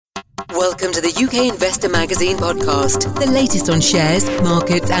Welcome to the UK Investor Magazine podcast, the latest on shares,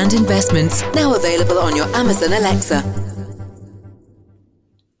 markets and investments, now available on your Amazon Alexa.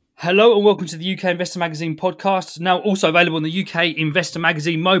 Hello and welcome to the UK Investor Magazine podcast, now also available on the UK Investor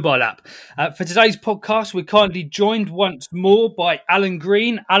Magazine mobile app. For today's podcast, we're kindly joined once more by Alan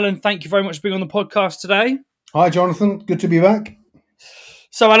Green. Alan, thank you very much for being on the podcast today. Hi, Jonathan. Good to be back.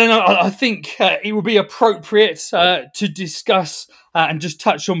 So, Alan, I think it would be appropriate to discuss and just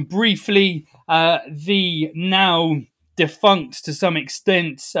touch on briefly the now defunct, to some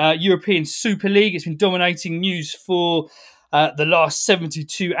extent, European Super League. It's been dominating news for the last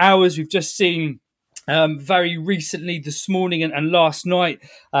 72 hours. We've just seen very recently, this morning and last night,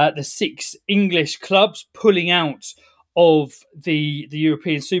 the 6 English clubs pulling out of the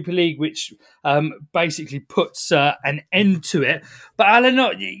European Super League, which basically puts an end to it. But Alan,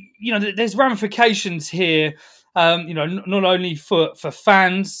 there's ramifications here, not only for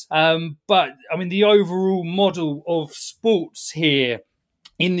fans, but I mean the overall model of sports here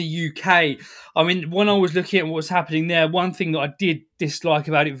in the UK. I mean, when I was looking at what was happening there, one thing that I did dislike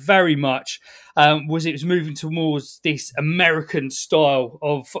about it very much was it was moving towards this American style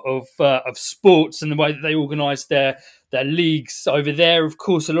of sports and the way that they organise their leagues over there. Of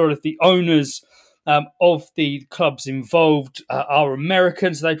course, a lot of the owners of the clubs involved are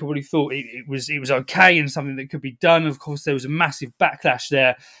Americans, so they probably thought it was okay and something that could be done. Of course, there was a massive backlash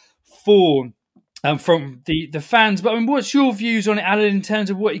there from the fans. But I mean, what's your views on it, Alan, in terms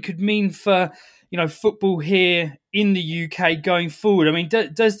of what it could mean for football here in the UK going forward? I mean,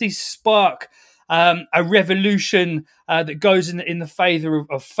 does this spark a revolution that goes in the favour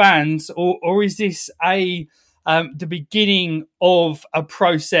of fans, or is this the beginning of a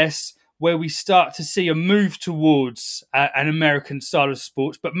process where we start to see a move towards an American style of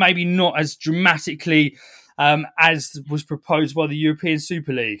sports, but maybe not as dramatically as was proposed by the European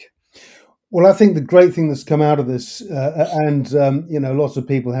Super League? Well, I think the great thing that's come out of this, and lots of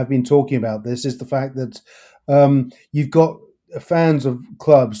people have been talking about this, is the fact that you've got fans of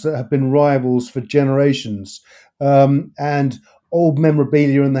clubs that have been rivals for generations, and old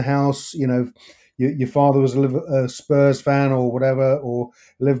memorabilia in the house. Your father was a Spurs fan or whatever, or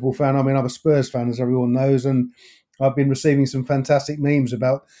a Liverpool fan. I mean, I'm a Spurs fan, as everyone knows, and I've been receiving some fantastic memes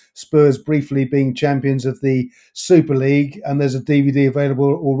about Spurs briefly being champions of the Super League, and there's a DVD available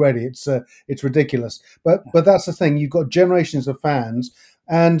already. It's ridiculous, but that's the thing. You've got generations of fans,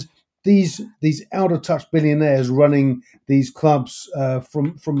 and these out of touch billionaires running these clubs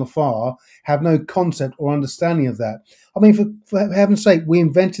from afar have no concept or understanding of that. I mean, for heaven's sake, we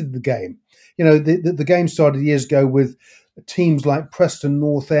invented the game. The game started years ago with teams like Preston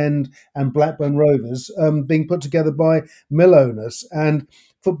North End and Blackburn Rovers being put together by mill owners, and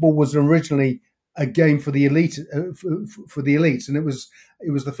football was originally a game for the elite, for the elites, and it was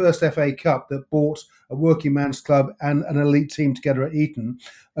the first FA Cup that brought a working man's club and an elite team together at Eton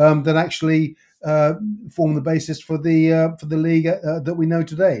that actually formed the basis for the league that we know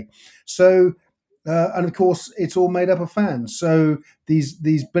today. So. And of course, it's all made up of fans. So these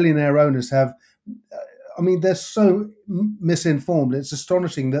billionaire owners have, they're so misinformed. It's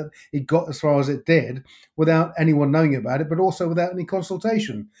astonishing that it got as far as it did without anyone knowing about it, but also without any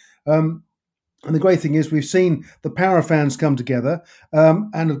consultation. And the great thing is we've seen the power of fans come together.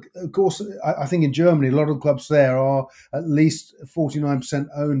 And of course, I think in Germany, a lot of clubs there are at least 49%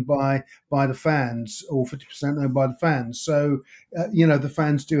 owned by the fans, or 50% owned by the fans. So, the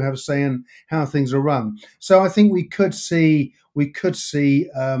fans do have a say in how things are run. So I think we could see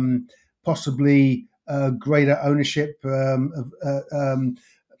possibly greater ownership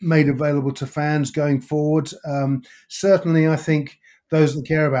made available to fans going forward. Certainly, I think those that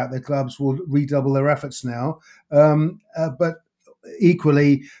care about their clubs will redouble their efforts now. But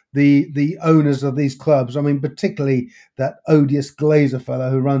equally, the owners of these clubs, particularly that odious Glazer fellow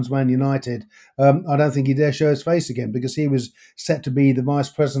who runs Man United, I don't think he dare show his face again, because he was set to be the vice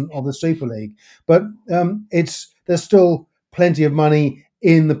president of the Super League. But there's still plenty of money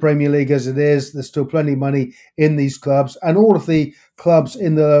in the Premier League as it is. There's still plenty of money in these clubs, and all of the clubs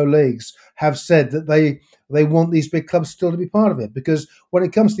in the lower leagues have said that they want these big clubs still to be part of it, because when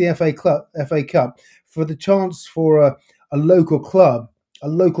it comes to the FA Cup, for the chance for a local club, a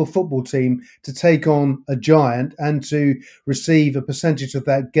local football team to take on a giant and to receive a percentage of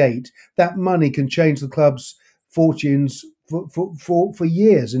that gate, that money can change the club's fortunes for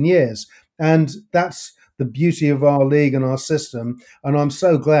years and years. And that's the beauty of our league and our system. And I'm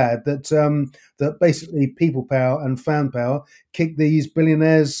so glad that that basically people power and fan power kick these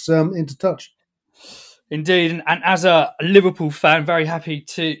billionaires into touch. Indeed, and as a Liverpool fan, very happy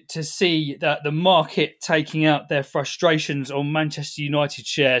to see that the market taking out their frustrations on Manchester United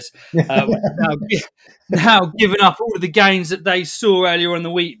shares, now giving up all of the gains that they saw earlier in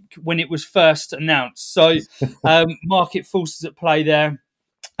the week when it was first announced. So, market forces at play there.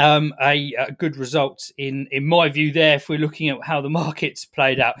 A good result in my view there if we're looking at how the market's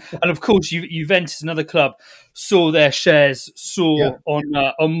played out. And of course Juventus, another club, saw their shares soar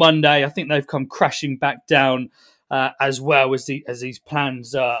on Monday. I think they've come crashing back down as well as these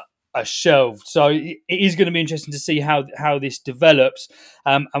plans are shelved. So it is going to be interesting to see how this develops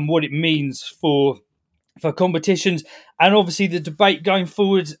and what it means for competitions, and obviously the debate going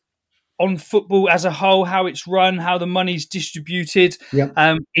forward on football as a whole, how it's run, how the money's distributed.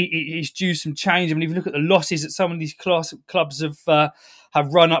 It's due some change. I mean, if you look at the losses that some of these clubs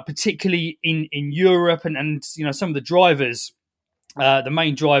have run up, particularly in Europe, and some of the drivers, the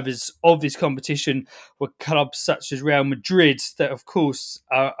main drivers of this competition were clubs such as Real Madrid that, of course,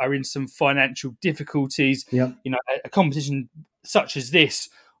 are in some financial difficulties. A competition such as this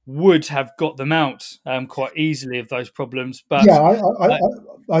would have got them out quite easily of those problems. But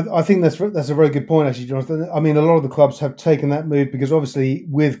I think that's a very good point, actually, Jonathan. I mean, a lot of the clubs have taken that move because obviously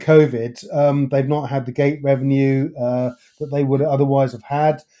with COVID, they've not had the gate revenue that they would otherwise have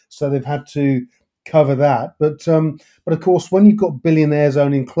had, so they've had to cover that. But of course, when you've got billionaires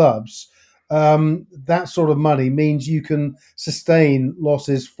owning clubs, that sort of money means you can sustain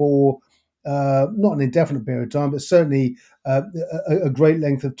losses for not an indefinite period of time, but certainly a great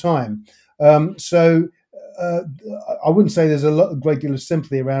length of time. So I wouldn't say there's a great deal of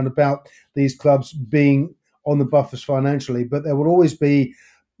sympathy around about these clubs being on the buffers financially, but there will always be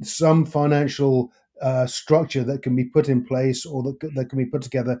some financial structure that can be put in place or that can be put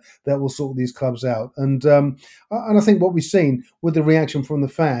together that will sort these clubs out. And I think what we've seen with the reaction from the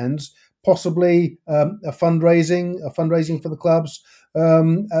fans, possibly a fundraising for the clubs,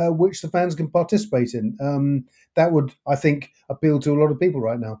 which the fans can participate in. That would, I think, appeal to a lot of people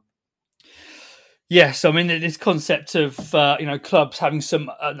right now. Yes, I mean this concept of clubs having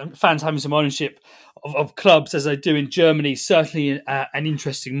fans having some ownership of clubs as they do in Germany is certainly an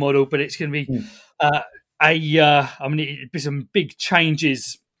interesting model, but it's going to be it'd be some big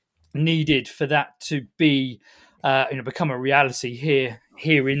changes needed for that to be become a reality here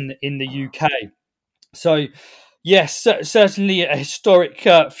in the UK. So yes, certainly a historic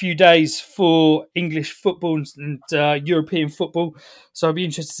few days for English football and European football. So I'll be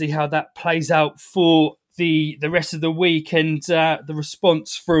interested to see how that plays out for the rest of the week and the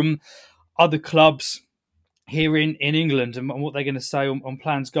response from other clubs here in England and what they're going to say on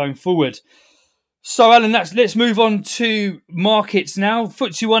plans going forward. So, Alan, let's move on to markets now.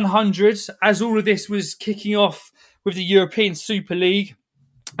 FTSE 100, as all of this was kicking off with the European Super League,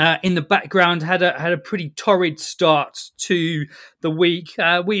 in the background had a pretty torrid start to the week.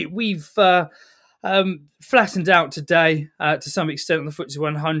 We've flattened out today to some extent on the FTSE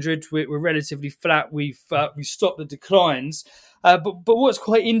 100. We're relatively flat. We've stopped the declines. But what's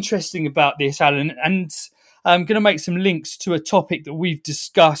quite interesting about this, Alan, and I'm going to make some links to a topic that we've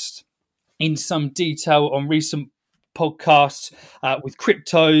discussed in some detail on recent podcasts with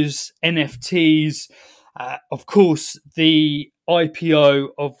cryptos, NFTs, of course, the IPO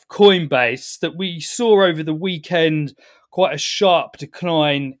of Coinbase that we saw over the weekend, quite a sharp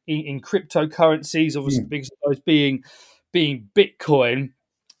decline in cryptocurrencies, obviously the biggest of those being Bitcoin.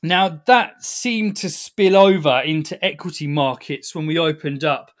 Now, that seemed to spill over into equity markets when we opened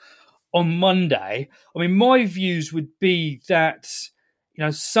up on Monday. I mean, my views would be that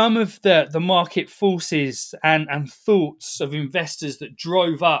some of the market forces and thoughts of investors that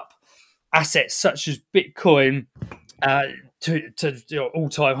drove up assets such as Bitcoin to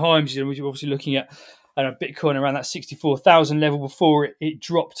all-time highs. We're obviously looking at Bitcoin around that 64,000 level before it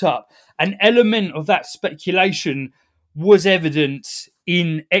dropped up. An element of that speculation was evident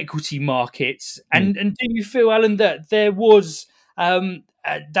in equity markets. And do you feel, Alan, that there was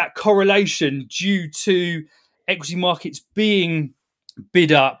that correlation due to equity markets being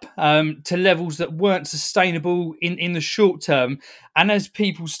bid up to levels that weren't sustainable in the short term, and as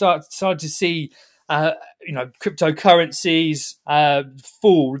people started to see cryptocurrencies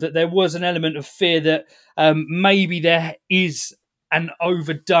fall, that there was an element of fear that maybe there is an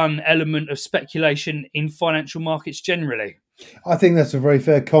overdone element of speculation in financial markets generally? I think that's a very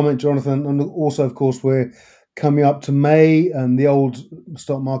fair comment, Jonathan. And also, of course, we're coming up to May, and the old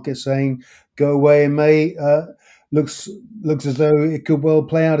stock market saying "go away in May" looks as though it could well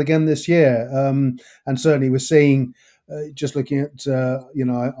play out again this year. And certainly we're seeing, just looking at,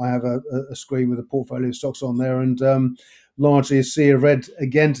 I have a screen with a portfolio of stocks on there, and largely a sea of red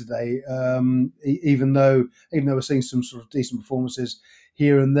again today. Even though we're seeing some sort of decent performances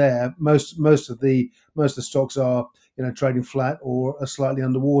here and there, most of the stocks are trading flat or are slightly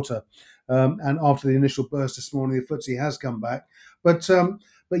underwater. And after the initial burst this morning, the FTSE has come back. But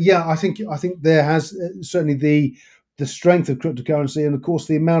yeah, I think there has certainly the strength of cryptocurrency, and of course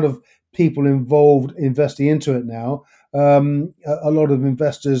the amount of people involved investing into it now. A lot of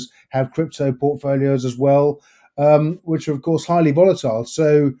investors have crypto portfolios as well, which are of course highly volatile.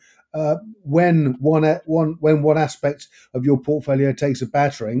 So when one aspect of your portfolio takes a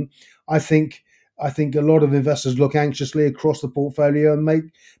battering, I think a lot of investors look anxiously across the portfolio and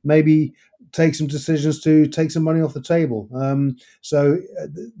maybe take some decisions to take some money off the table. So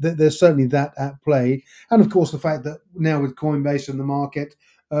there's certainly that at play, and of course the fact that now with Coinbase in the market,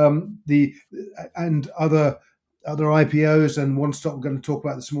 and other IPOs and one stock we're going to talk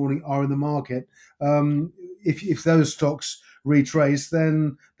about this morning are in the market. If those stocks retrace,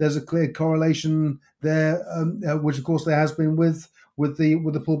 then there's a clear correlation there, which of course there has been with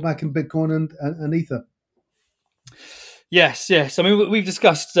the pullback in Bitcoin and Ether. Yes. I mean, we've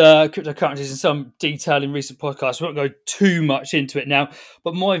discussed cryptocurrencies in some detail in recent podcasts. We won't go too much into it now,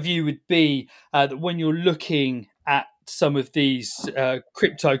 but my view would be that when you're looking at some of these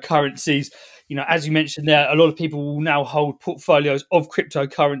cryptocurrencies, as you mentioned there, a lot of people will now hold portfolios of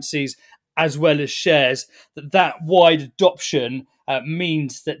cryptocurrencies as well as shares. That wide adoption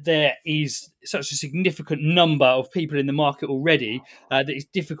means that there is such a significant number of people in the market already that it's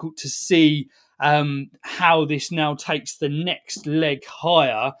difficult to see how this now takes the next leg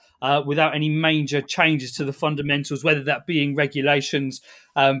higher without any major changes to the fundamentals, whether that being regulations,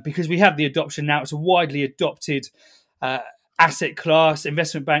 because we have the adoption now. It's a widely adopted asset class.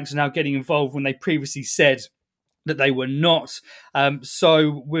 Investment banks are now getting involved when they previously said that they were not.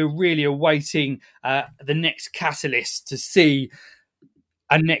 So we're really awaiting the next catalyst to see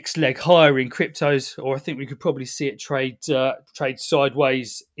a next leg higher in cryptos, or I think we could probably see it trade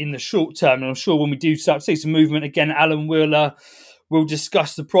sideways in the short term. And I'm sure when we do start to see some movement again, Alan will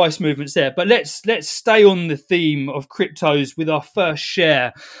discuss the price movements there. But let's stay on the theme of cryptos with our first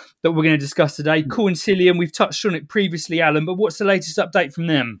share that we're going to discuss today, Coincilium. We've touched on it previously, Alan, but what's the latest update from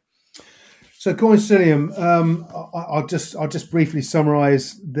them? So Coincilium, I'll just briefly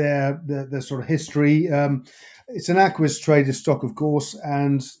summarise their sort of history. It's an Aquis traded stock, of course,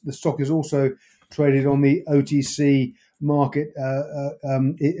 and the stock is also traded on the OTC market,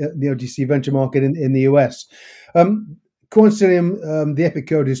 the OTC venture market in the US. Coincilium, the EPIC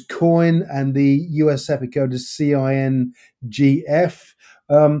code is COIN, and the US EPIC code is CINGF.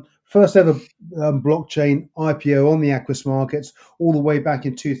 First ever blockchain IPO on the Aquis markets all the way back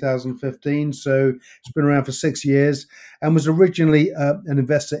in 2015. So it's been around for 6 years and was originally an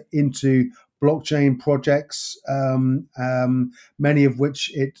investor into blockchain projects, many of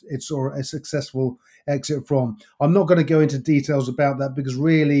which it saw a successful exit from. I'm not going to go into details about that because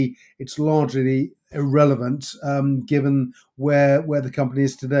really it's largely irrelevant given where the company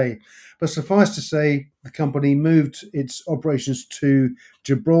is today. But suffice to say, the company moved its operations to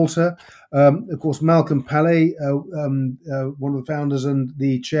Gibraltar. Of course, Malcolm Pallay, one of the founders and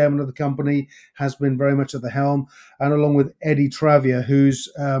the chairman of the company, has been very much at the helm, and along with Eddie Travia, who's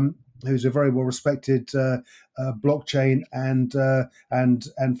a very well-respected blockchain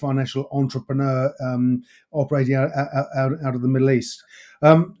and financial entrepreneur operating out of the Middle East.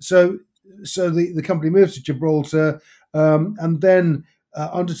 So the company moved to Gibraltar and then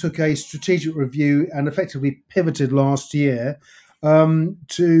undertook a strategic review and effectively pivoted last year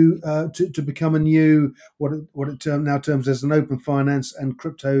to become a new what it now terms as an open finance and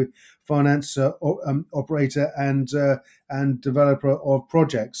crypto finance operator and developer of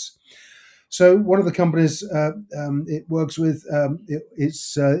projects. So one of the companies it works with,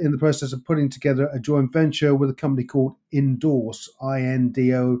 it's in the process of putting together a joint venture with a company called Indorse,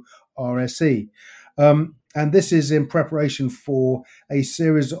 INDORSE. And this is in preparation for a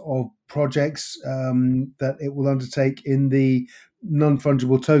series of projects that it will undertake in the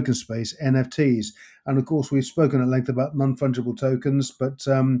non-fungible token space, NFTs. And of course, we've spoken at length about non-fungible tokens, but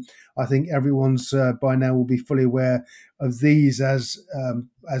I think everyone's by now will be fully aware of these as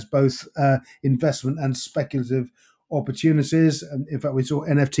both investment and speculative opportunities. And in fact, we saw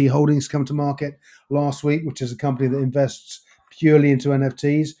NFT Holdings come to market last week, which is a company that invests purely into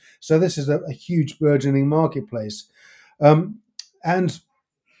NFTs. So this is a huge burgeoning marketplace. And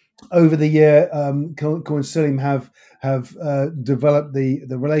over the year, Coincilium have developed the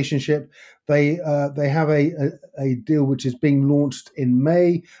relationship. They have a deal which is being launched in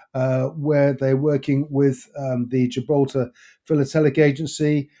May, where they're working with the Gibraltar Philatelic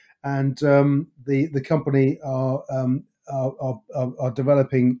Agency, and the company are are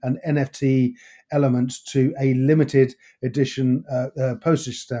developing an NFT element to a limited edition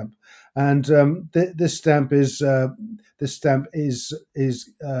postage stamp, and this stamp is a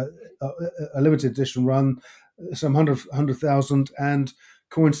limited edition run, some 100,000, and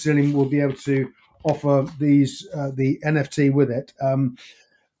Coincilium will be able to offer the NFT with it.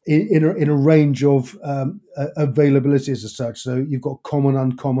 In a range of availabilities as such. So you've got common,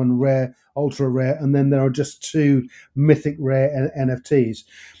 uncommon, rare, ultra rare, and then there are just 2 mythic rare NFTs.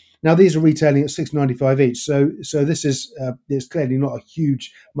 Now these are retailing at $6.95 each. So this is it's clearly not a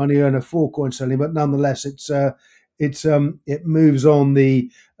huge money earner for Coincilium, but nonetheless it moves on the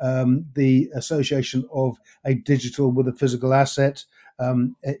association of a digital with a physical asset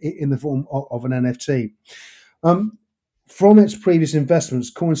in the form of an NFT. From its previous investments,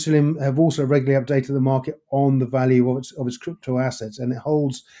 Coincilium have also regularly updated the market on the value of its crypto assets, and it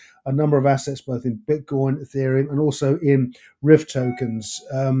holds a number of assets both in Bitcoin, Ethereum, and also in Rift tokens.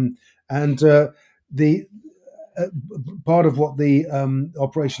 The part of what the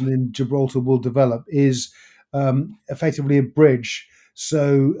operation in Gibraltar will develop is effectively a bridge.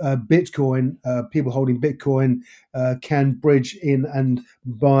 So Bitcoin, people holding Bitcoin can bridge in and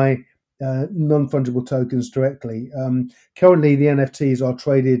buy non-fungible tokens directly. Currently, the NFTs are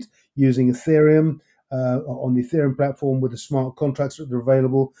traded using Ethereum on the Ethereum platform with the smart contracts that are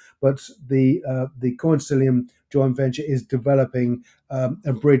available. But the Coincilium joint venture is developing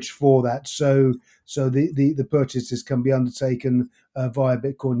a bridge for that. So the purchases can be undertaken via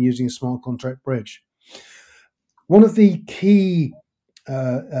Bitcoin using a smart contract bridge. One of the key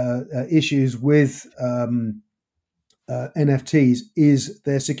issues with NFTs is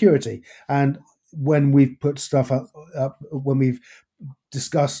their security. And when we've put stuff up when we've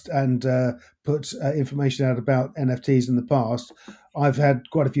discussed and put information out about NFTs in the past, I've had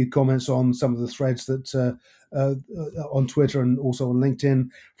quite a few comments on some of the threads that on Twitter and also on LinkedIn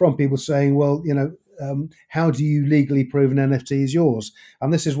from people saying, well, how do you legally prove an NFT is yours?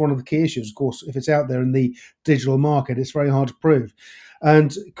 And this is one of the key issues. Of course, if it's out there in the digital market, it's very hard to prove.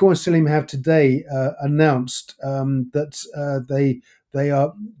 And Coincilium have today announced that they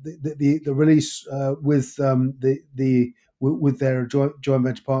are the release with their joint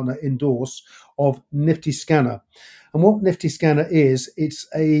venture partner Endorse of Nifty Scanner. And what Nifty Scanner is, it's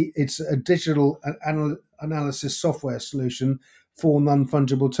a digital analysis software solution for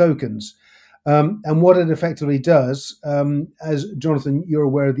non-fungible tokens. And what it effectively does, as Jonathan, you're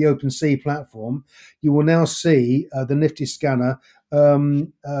aware of the OpenSea platform, you will now see the Nifty Scanner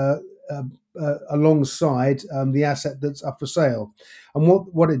alongside the asset that's up for sale. And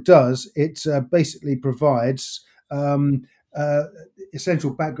what it does, it basically provides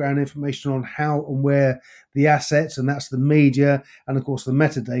essential background information on how and where the assets, and that's the media, and of course the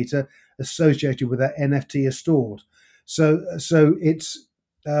metadata associated with that NFT are stored. So it's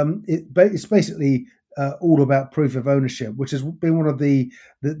basically all about proof of ownership, which has been one of the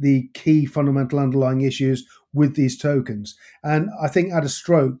key fundamental underlying issues with these tokens. And I think at a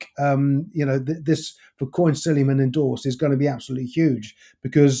stroke, this for Coincilium and Endorse is going to be absolutely huge,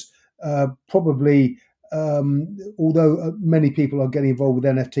 because probably although many people are getting involved with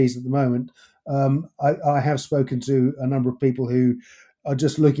NFTs at the moment, I have spoken to a number of people who are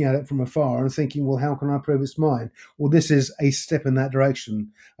just looking at it from afar and thinking, well, how can I prove it's mine? Well, this is a step in that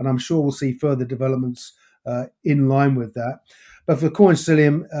direction, and I'm sure we'll see further developments in line with that. But for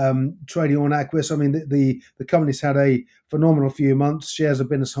Coincilium, trading on Aquis, I mean, the company's had a phenomenal few months. Shares have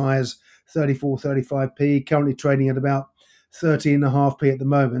been as high as 34, 35p, currently trading at about 30.5p at the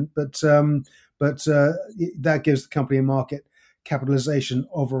moment. But that gives the company a market capitalization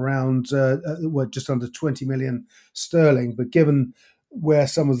of around just under 20 million sterling. But given where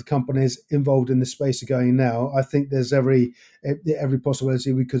some of the companies involved in this space are going now, I think there's every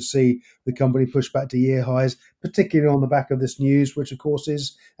possibility we could see the company push back to year highs, particularly on the back of this news, which of course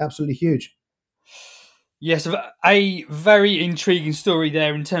is absolutely huge. Yes, a very intriguing story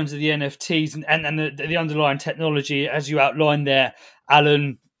there in terms of the NFTs and the underlying technology, as you outlined there,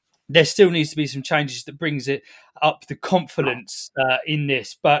 Alan. There still needs to be some changes that brings it up the confidence in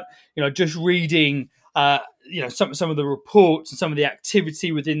this. But just reading some of the reports and some of the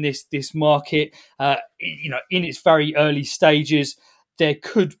activity within this market, in its very early stages, there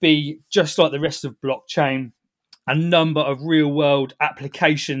could be, just like the rest of blockchain, a number of real world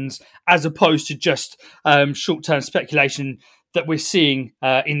applications as opposed to just short-term speculation that we're seeing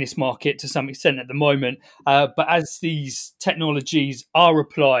in this market to some extent at the moment. But as these technologies are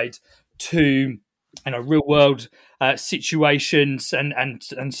applied to real world situations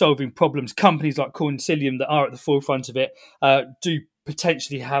and solving problems, companies like Coincilium that are at the forefront of it do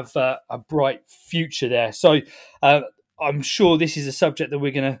potentially have a bright future there. So I'm sure this is a subject that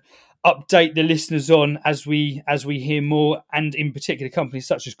we're going to update the listeners on as we hear more, and in particular companies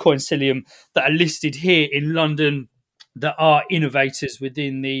such as Coincilium that are listed here in London that are innovators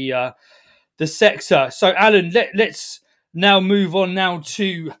within the sector. So, Alan, let's now move on now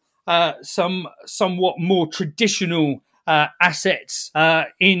to some somewhat more traditional assets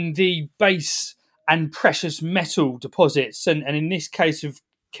in the base and precious metal deposits, and in this case of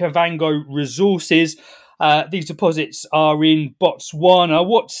Kavango Resources. These deposits are in Botswana.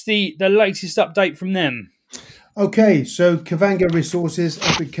 What's the latest update from them? Okay, so Kavango Resources,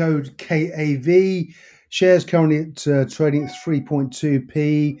 EPIC code KAV, shares currently at trading at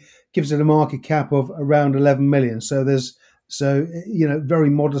 3.2p, gives it a market cap of around 11 million. So very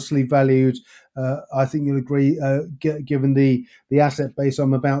modestly valued. I think you'll agree, given the asset base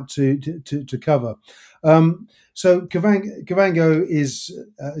I'm about to cover. So Kavango is,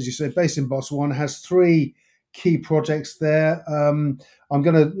 as you said, based in Botswana, has three key projects there. I'm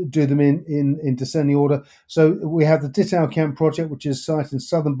going to do them in descending order. So we have the Ditau Camp project, which is a site in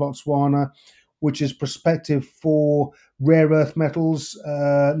southern Botswana, which is prospective for rare earth metals,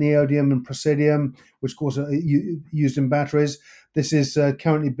 neodymium and praseodymium, which of course are used in batteries. This is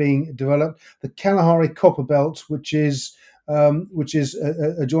currently being developed. The Kalahari Copper Belt, which is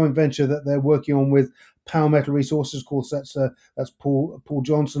a joint venture that they're working on with Power Metal Resources. Of course, that's Paul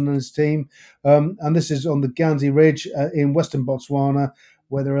Johnson and his team, and this is on the Ganzi Ridge in western Botswana,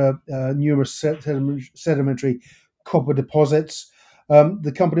 where there are numerous sedimentary copper deposits.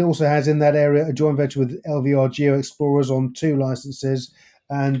 The company also has in that area a joint venture with LVR Geo Explorers on 2 licenses,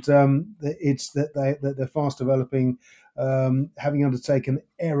 and it's that they're fast developing, having undertaken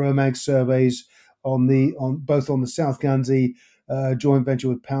aeromag surveys on both the South Ganzi joint venture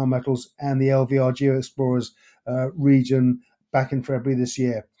with Power Metals and the LVR Geo Explorers region back in February this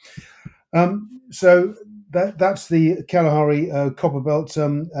year. So that's the Kalahari Copper Belt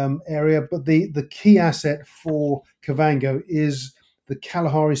area, but the key asset for Kavango is the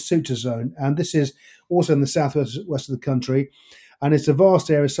Kalahari Suture Zone, and this is also in the southwest of the country, and it's a vast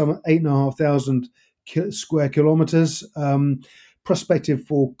area, some 8,500 square kilometers, prospective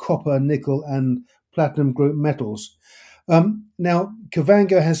for copper, nickel, and platinum group metals. Now,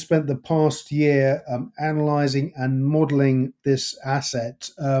 Kavango has spent the past year analysing and modelling this asset.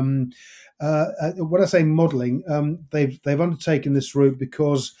 When I say modelling, they've undertaken this route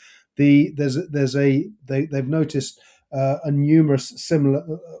because they've noticed a numerous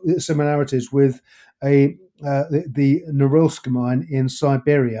similarities with the Norilsk mine in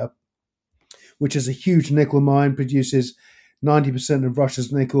Siberia, which is a huge nickel mine, produces 90% of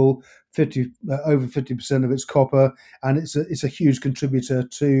Russia's nickel, over 50% of its copper, and it's a huge contributor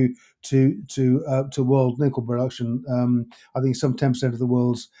to world nickel production. I think some 10% of the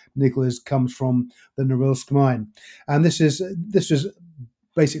world's nickel comes from the Norilsk mine, and this is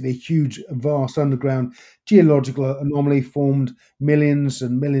basically a huge, vast underground geological anomaly formed millions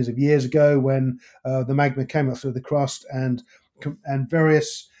and millions of years ago when the magma came up through the crust and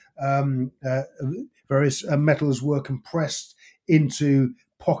various metals were compressed into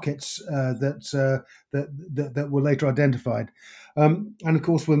pockets that were later identified. And of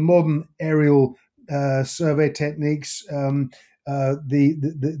course, with modern aerial survey techniques, the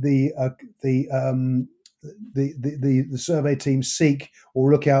survey teams seek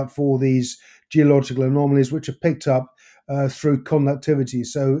or look out for these geological anomalies, which are picked up through conductivity.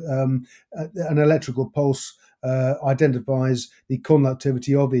 So an electrical pulse identifies the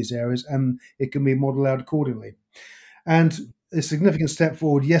conductivity of these areas, and it can be modelled out accordingly. And a significant step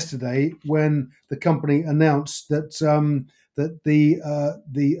forward yesterday when the company announced that that the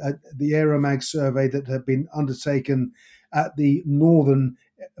aeromag survey that had been undertaken at the northern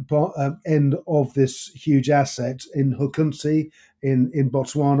end of this huge asset in Hukunsi in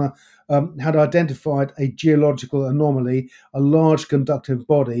Botswana had identified a geological anomaly, a large conductive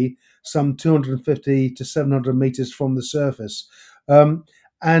body, some 250 to 700 meters from the surface.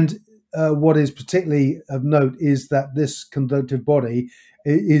 And what is particularly of note is that this conductive body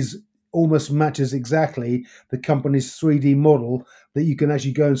almost matches exactly the company's 3D model that you can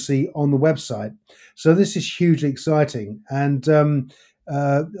actually go and see on the website. So this is hugely exciting, and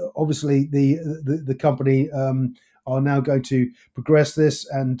obviously the company are now going to progress this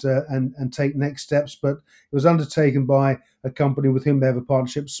and take next steps. But it was undertaken by a company with whom they have a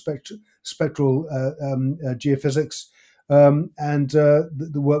partnership, Spectral Geophysics. And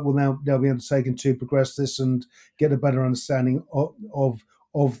the work will now be undertaken to progress this and get a better understanding of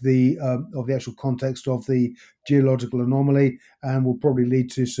the actual context of the geological anomaly, and will probably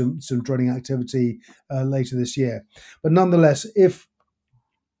lead to some drilling activity later this year. But nonetheless, if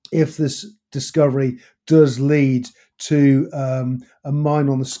this discovery does lead to a mine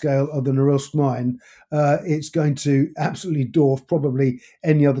on the scale of the Norilsk mine, it's going to absolutely dwarf probably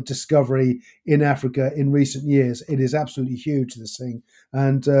any other discovery in Africa in recent years. It is absolutely huge, this thing.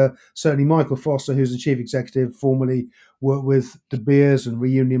 And certainly Michael Foster, who's the chief executive, formerly worked with De Beers and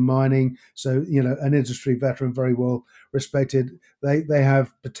Reunion Mining. So, an industry veteran, very well respected. They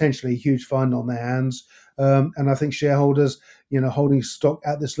have potentially a huge fund on their hands. And I think shareholders, holding stock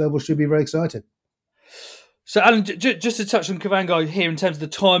at this level should be very excited. So, Alan, just to touch on Kavango here in terms of the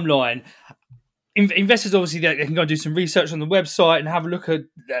timeline, investors obviously they can go and do some research on the website and have a look at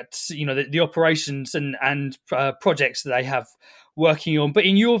the operations and projects that they have working on. But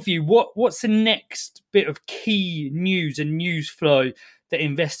in your view, what's the next bit of key news and news flow that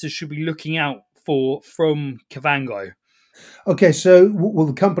investors should be looking out for from Kavango? Okay, so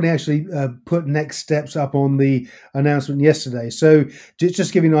the company actually put next steps up on the announcement yesterday. So just to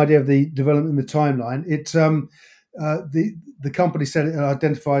give you an idea of the development in the timeline, the company said it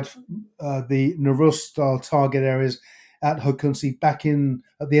identified the Norilsk style target areas at Hakunsi back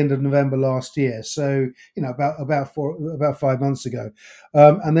at the end of November last year. So about 5 months ago,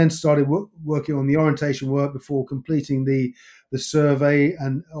 and then started working on the orientation work before completing the survey,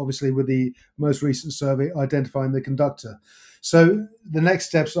 and obviously with the most recent survey identifying the conductor. So the next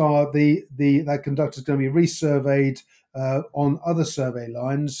steps are that conductor is going to be resurveyed on other survey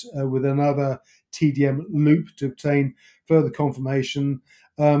lines with another TDM loop to obtain further confirmation,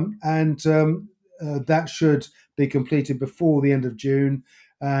 and that should be completed before the end of June.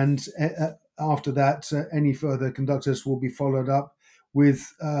 And after that, any further conductors will be followed up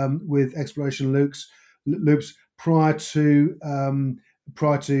with exploration loops prior to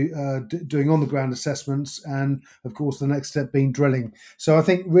doing on the ground assessments, and of course the next step being drilling. So I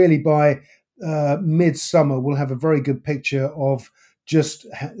think really by midsummer we'll have a very good picture of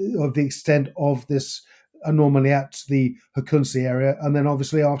the extent of this anomaly at the Hakunsi area, and then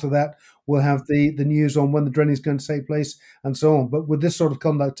obviously after that we'll have the news on when the drilling is going to take place and so on. But with this sort of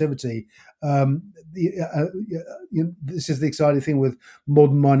conductivity, this is the exciting thing with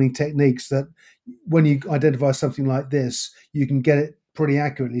modern mining techniques, that when you identify something like this, you can get it pretty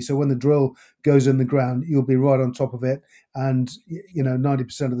accurately. So when the drill goes in the ground, you'll be right on top of it, and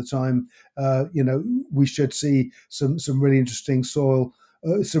 90% of the time, we should see some really interesting soil,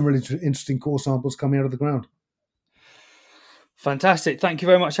 some really interesting core samples coming out of the ground. Fantastic. Thank you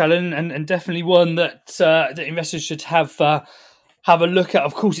very much, Alan, and definitely one that investors should have a look at.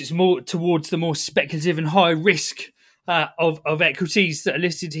 Of course, it's more towards the more speculative and high risk of equities that are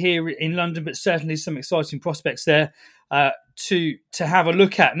listed here in London, but certainly some exciting prospects there to have a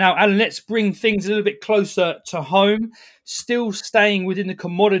look at. Now, Alan, let's bring things a little bit closer to home, still staying within the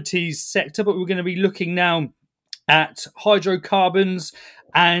commodities sector, but we're going to be looking now at hydrocarbons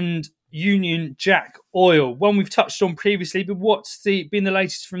and Union Jack Oil, one we've touched on previously, but what's been the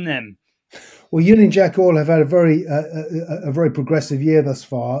latest from them? Well, Union Jack Oil have had a very progressive year thus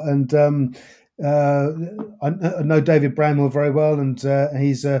far, and I know David Bramwell very well, and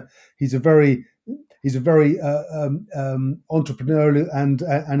he's a very entrepreneurial and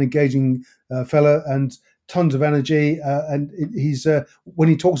engaging fellow, and tons of energy. And he's when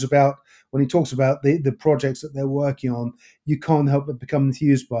he talks about the projects that they're working on, you can't help but become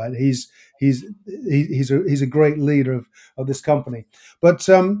enthused by it. He's a great leader of this company. But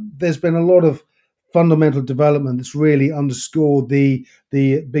there's been a lot of fundamental development that's really underscored the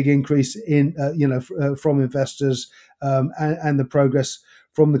big increase in from investors and the progress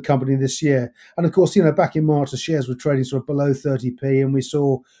from the company this year. And of course, back in March the shares were trading sort of below 30p, and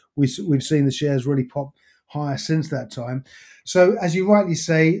we've seen the shares really pop higher since that time. So as you rightly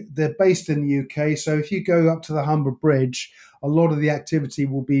say, they're based in the UK. So if you go up to the Humber Bridge, a lot of the activity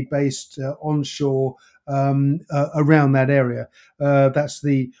will be based onshore around that area. That's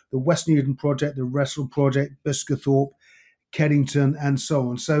the West Newton project, the Wrestle project, Biscathorpe, Keddington, and so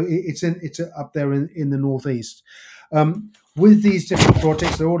on. So it's up there in the northeast. With these different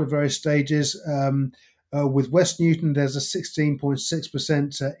projects, they're all at various stages. With West Newton, there's a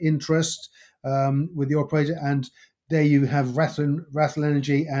 16.6% interest with the operator, and there you have Rattle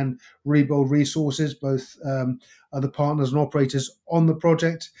Energy and Rebold Resources, both other partners and operators on the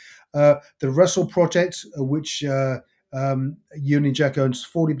project. The Wrestle project, which Union Jack owns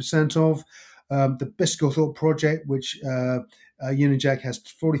 40% of. The Biscathorpe project, which Union Jack has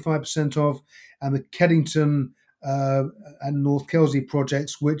 45% of. And the Keddington and North Kelsey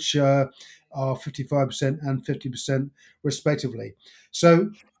projects, which are 55% and 50% respectively.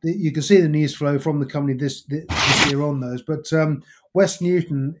 So you can see the news flow from the company this year on those. But West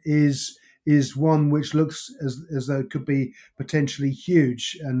Newton is one which looks as though it could be potentially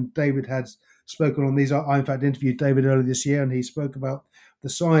huge. And David has spoken on these. I in fact interviewed David earlier this year, and he spoke about the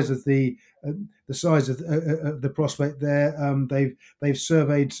size of the prospect there. They've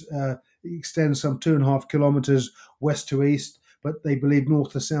surveyed extends some 2.5 kilometres west to east, but they believe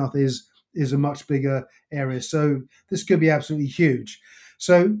north to south is a much bigger area. So this could be absolutely huge.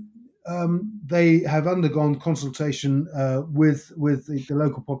 So they have undergone consultation with the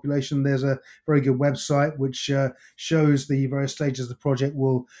local population. There's a very good website which shows the various stages the project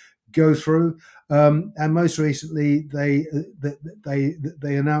will go through. And most recently, they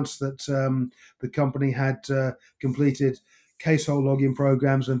announced that the company had completed case hole logging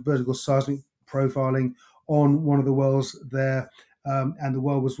programs and vertical seismic profiling on one of the wells there. And the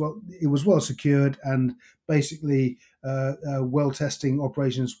well was well secured, and basically well testing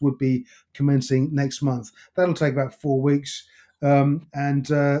operations would be commencing next month. That'll take about 4 weeks, and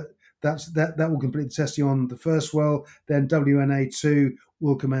that will complete the testing on the first well. Then WNA2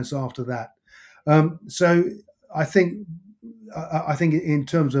 will commence after that. So I think in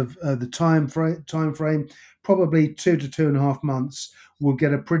terms of the time frame, probably 2 to 2.5 months, we'll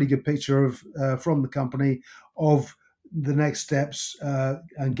get a pretty good picture of from the company of the next steps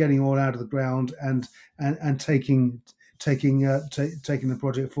and getting all out of the ground and taking the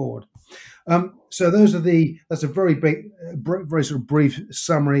project forward. So that's a very sort of brief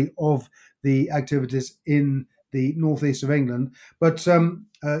summary of the activities in the northeast of England. But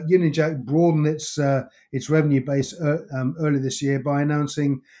Union Jack broadened its revenue base early this year by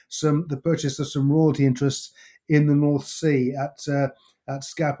announcing the purchase of some royalty interests in the North Sea at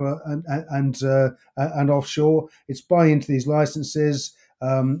Scapa and offshore. It's buying into these licenses.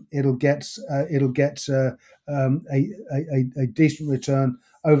 It'll get a decent return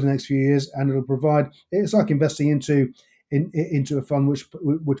over the next few years, and it'll provide. It's like investing into a fund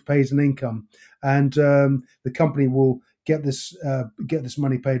which pays an income, and the company will get this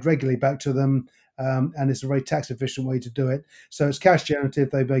money paid regularly back to them, and it's a very tax efficient way to do it. So it's cash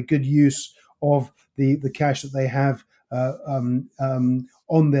generative. They've made good use of the cash that they have on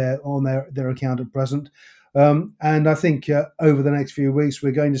their account at present. And I think over the next few weeks,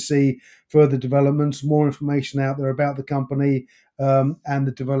 we're going to see further developments, more information out there about the company and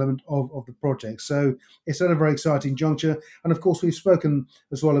the development of the project. So it's at a very exciting juncture. And of course, we've spoken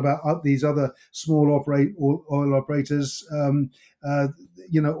as well about these other small oil operators.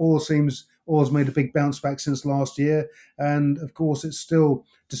 Oil's made a big bounce back since last year. And of course, it's still,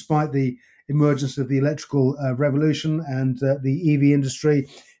 despite the emergence of the electrical revolution and the EV industry,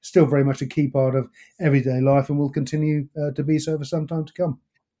 still very much a key part of everyday life, and will continue to be so for some time to come.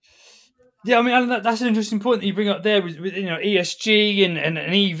 Yeah, I mean, that's an interesting point that you bring up there with ESG and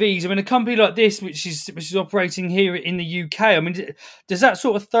EVs. I mean, a company like this, which is operating here in the UK, I mean, does that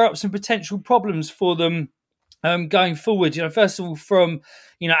sort of throw up some potential problems for them going forward? First of all, from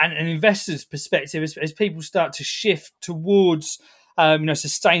an investor's perspective, as people start to shift towards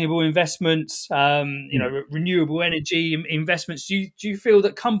sustainable investments, renewable energy investments. Do you feel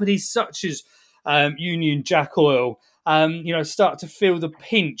that companies such as Union Jack Oil, start to feel the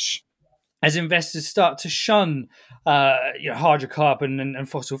pinch as investors start to shun, hydrocarbon and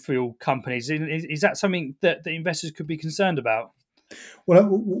fossil fuel companies? Is that something that the investors could be concerned about? Well,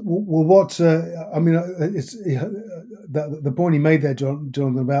 what it's the point he made there,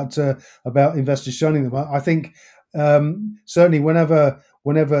 Jonathan, about investors shunning them. I think. Certainly,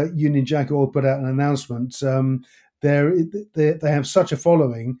 whenever Union Jack Oil put out an announcement, they have such a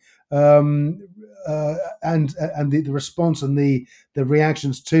following, and the response and the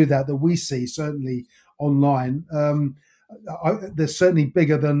reactions to that we see certainly online. They're certainly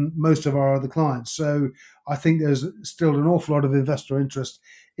bigger than most of our other clients. So I think there's still an awful lot of investor interest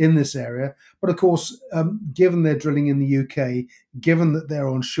in this area. But of course, given they're drilling in the UK, given that they're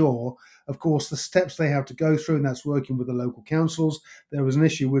onshore, of course, the steps they have to go through, and that's working with the local councils. There was an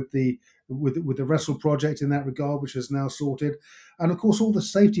issue with the Wrestle project in that regard, which is now sorted. And of course, all the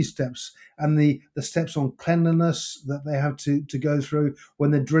safety steps and the steps on cleanliness that they have to go through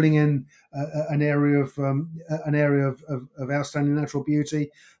when they're drilling in an area of outstanding natural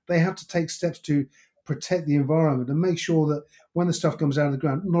beauty. They have to take steps to protect the environment and make sure that when the stuff comes out of the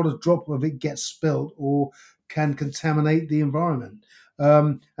ground, not a drop of it gets spilled or can contaminate the environment.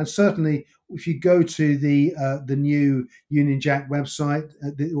 And certainly, if you go to the new Union Jack website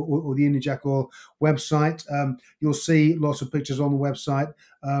or the Union Jack Oil website, you'll see lots of pictures on the website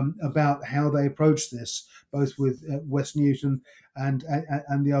about how they approach this, both with West Newton and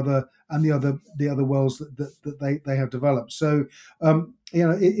the other wells that they have developed. So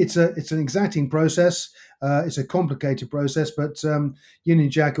it's an exacting process. It's a complicated process, but Union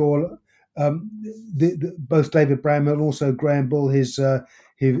Jack Oil. Both David Bramwell and also Graham Bull, his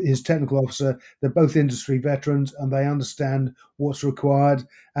his technical officer. They're both industry veterans and they understand what's required,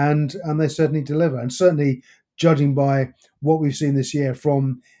 and they certainly deliver. And certainly, judging by what we've seen this year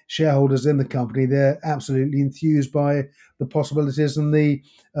from shareholders in the company, they're absolutely enthused by the possibilities and the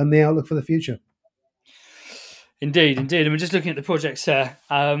outlook for the future. Indeed. And we're just looking at the projects there.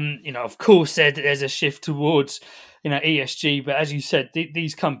 Of course, there's a shift towards, ESG. But as you said,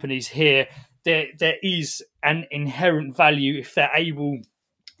 these companies here, there is an inherent value if they're able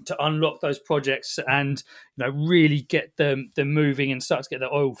to unlock those projects and really get them moving and start to get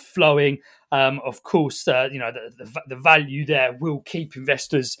the oil flowing. Of course, the value there will keep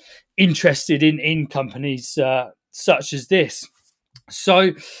investors interested in companies such as this.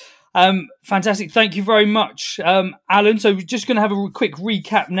 So. Fantastic. Thank you very much, Alan. So we're just going to have a quick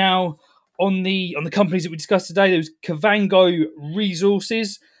recap now on the companies that we discussed today. There was Kavango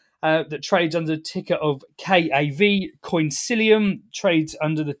Resources that trades under the ticker of KAV. Coincilium trades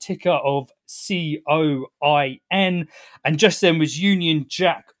under the ticker of COIN. And just then was Union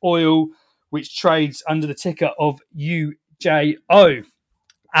Jack Oil, which trades under the ticker of UJO.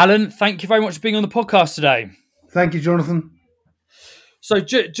 Alan, thank you very much for being on the podcast today. Thank you, Jonathan. So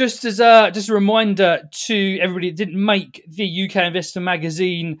just as a reminder to everybody that didn't make the UK Investor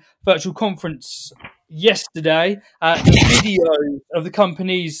Magazine virtual conference yesterday, the videos of the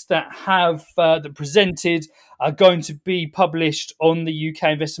companies that have that presented are going to be published on the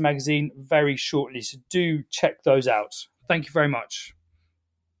UK Investor Magazine very shortly. So do check those out. Thank you very much.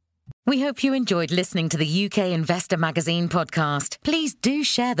 We hope you enjoyed listening to the UK Investor Magazine podcast. Please do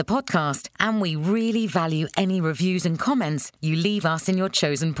share the podcast, and we really value any reviews and comments you leave us in your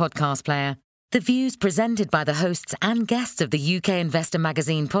chosen podcast player. The views presented by the hosts and guests of the UK Investor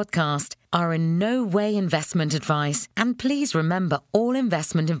Magazine podcast are in no way investment advice, and please remember all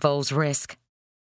investment involves risk.